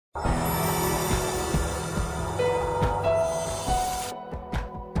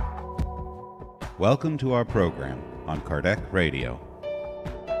Welcome to our program on Kardec Radio.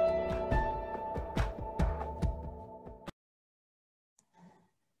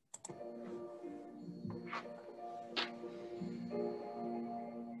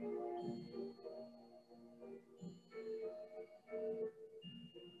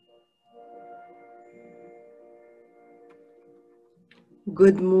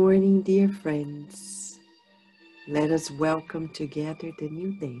 Good morning, dear friends. Let us welcome together the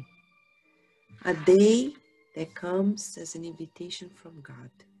new day. A day that comes as an invitation from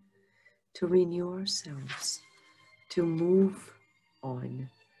God to renew ourselves, to move on,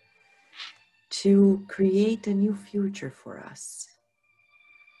 to create a new future for us.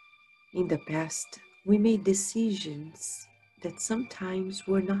 In the past, we made decisions that sometimes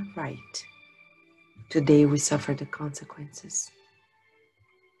were not right. Today, we suffer the consequences.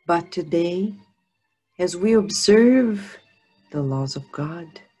 But today, as we observe the laws of God,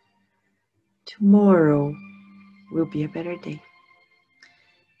 tomorrow will be a better day.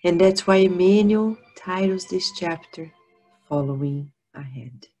 And that's why Emmanuel titles this chapter, Following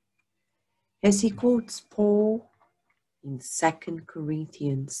Ahead. As he quotes Paul in 2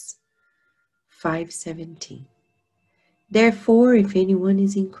 Corinthians 5:17. Therefore, if anyone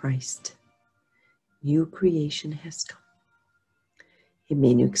is in Christ, new creation has come.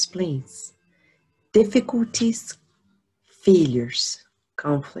 Emmanuel explains, difficulties, failures,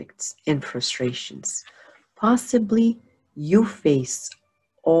 conflicts, and frustrations. Possibly you face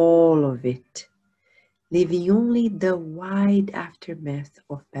all of it, leaving only the wide aftermath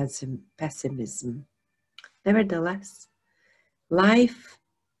of pessimism. Nevertheless, life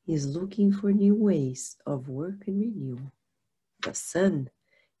is looking for new ways of work and renewal. The sun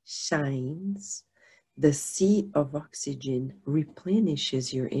shines, the sea of oxygen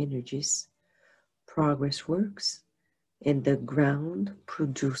replenishes your energies, progress works, and the ground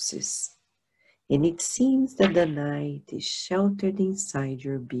produces. And it seems that the night is sheltered inside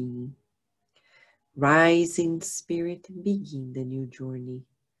your being. Rise in spirit and begin the new journey.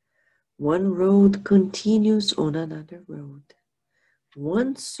 One road continues on another road.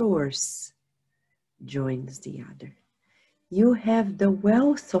 One source joins the other. You have the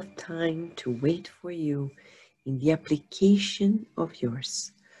wealth of time to wait for you in the application of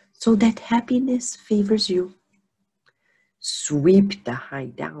yours, so that happiness favors you. Sweep the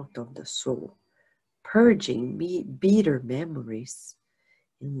hideout of the soul, purging bitter memories,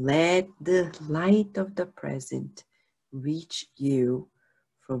 and let the light of the present reach you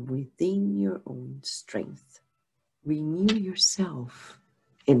from within your own strength. Renew yourself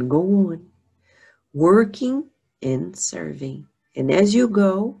and go on, working and serving. And as you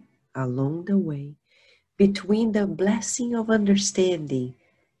go along the way, between the blessing of understanding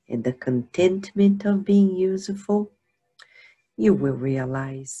and the contentment of being useful, you will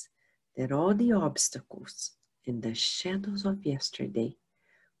realize that all the obstacles and the shadows of yesterday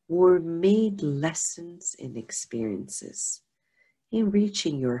were made lessons and experiences,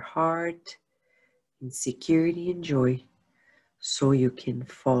 enriching your heart in security and joy, so you can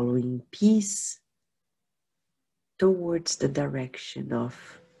follow in peace towards the direction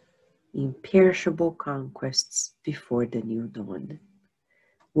of imperishable conquests before the new dawn.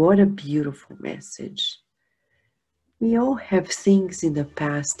 What a beautiful message. We all have things in the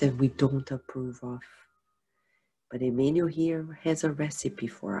past that we don't approve of, but Emmanuel here has a recipe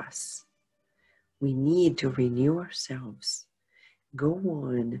for us. We need to renew ourselves, go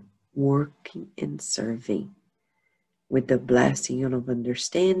on working and serving with the blessing of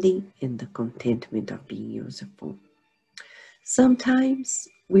understanding and the contentment of being useful. Sometimes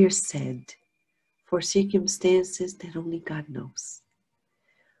we're sad for circumstances that only God knows.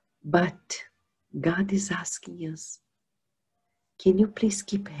 But God is asking us, can you please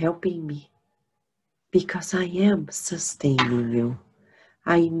keep helping me? Because I am sustaining you.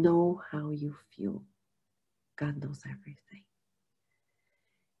 I know how you feel. God knows everything.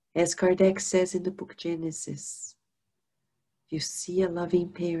 As Kardec says in the book Genesis, you see a loving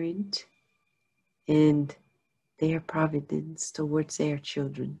parent and their providence towards their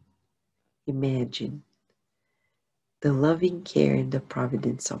children. Imagine the loving care and the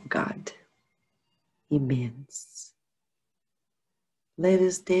providence of God. Immense. Let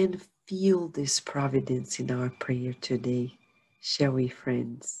us then feel this providence in our prayer today, shall we,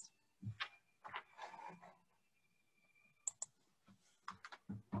 friends?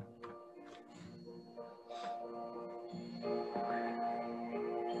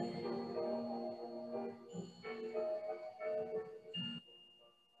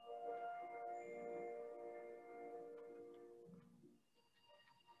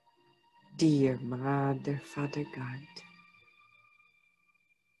 Dear Mother, Father God,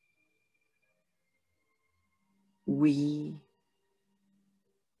 we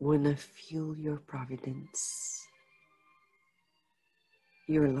want to feel your providence,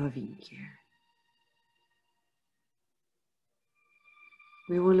 your loving care.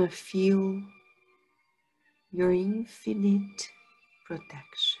 We want to feel your infinite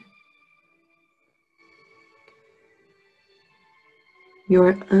protection,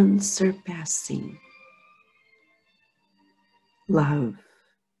 your unsurpassing love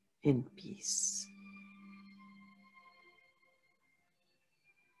and peace.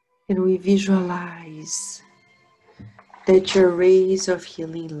 And we visualize that your rays of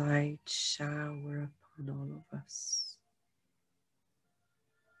healing light shower upon all of us,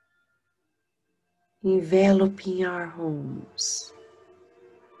 enveloping our homes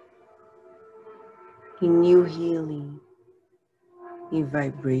in new healing, in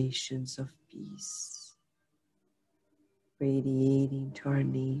vibrations of peace, radiating to our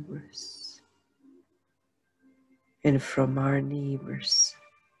neighbors, and from our neighbors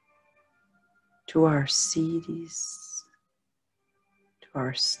to our cities, to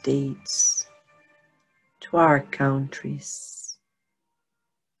our states, to our countries,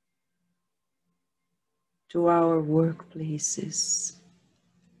 to our workplaces,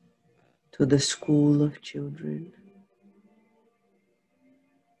 to the school of children,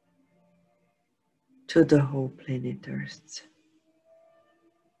 to the whole planet Earth.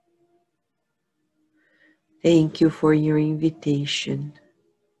 Thank you for your invitation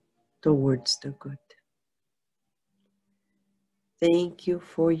towards the good. Thank you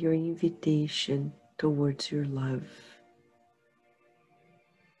for your invitation towards your love.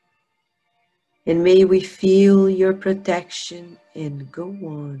 And may we feel your protection and go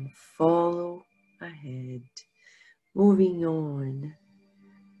on, follow ahead, moving on,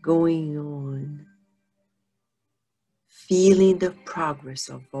 going on, feeling the progress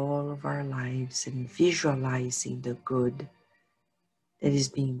of all of our lives and visualizing the good that is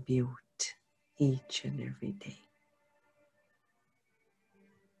being built each and every day.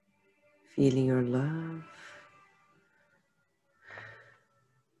 Feeling your love,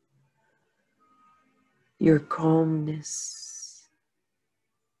 your calmness,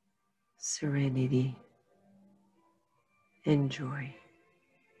 serenity, and joy.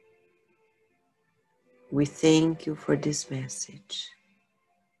 We thank you for this message,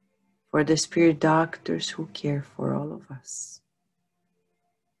 for the spirit doctors who care for all of us,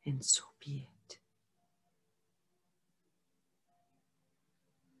 and so be it.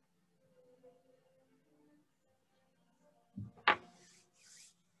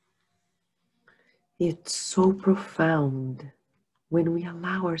 It's so profound when we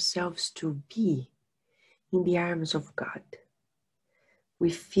allow ourselves to be in the arms of God. We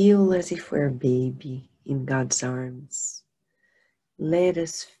feel as if we're a baby in God's arms. Let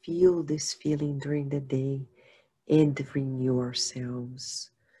us feel this feeling during the day and renew ourselves,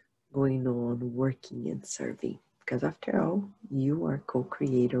 going on, working and serving. Because after all, you are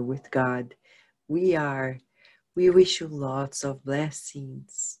co-creator with God. We are. We wish you lots of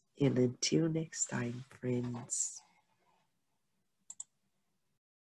blessings. And until next time, friends.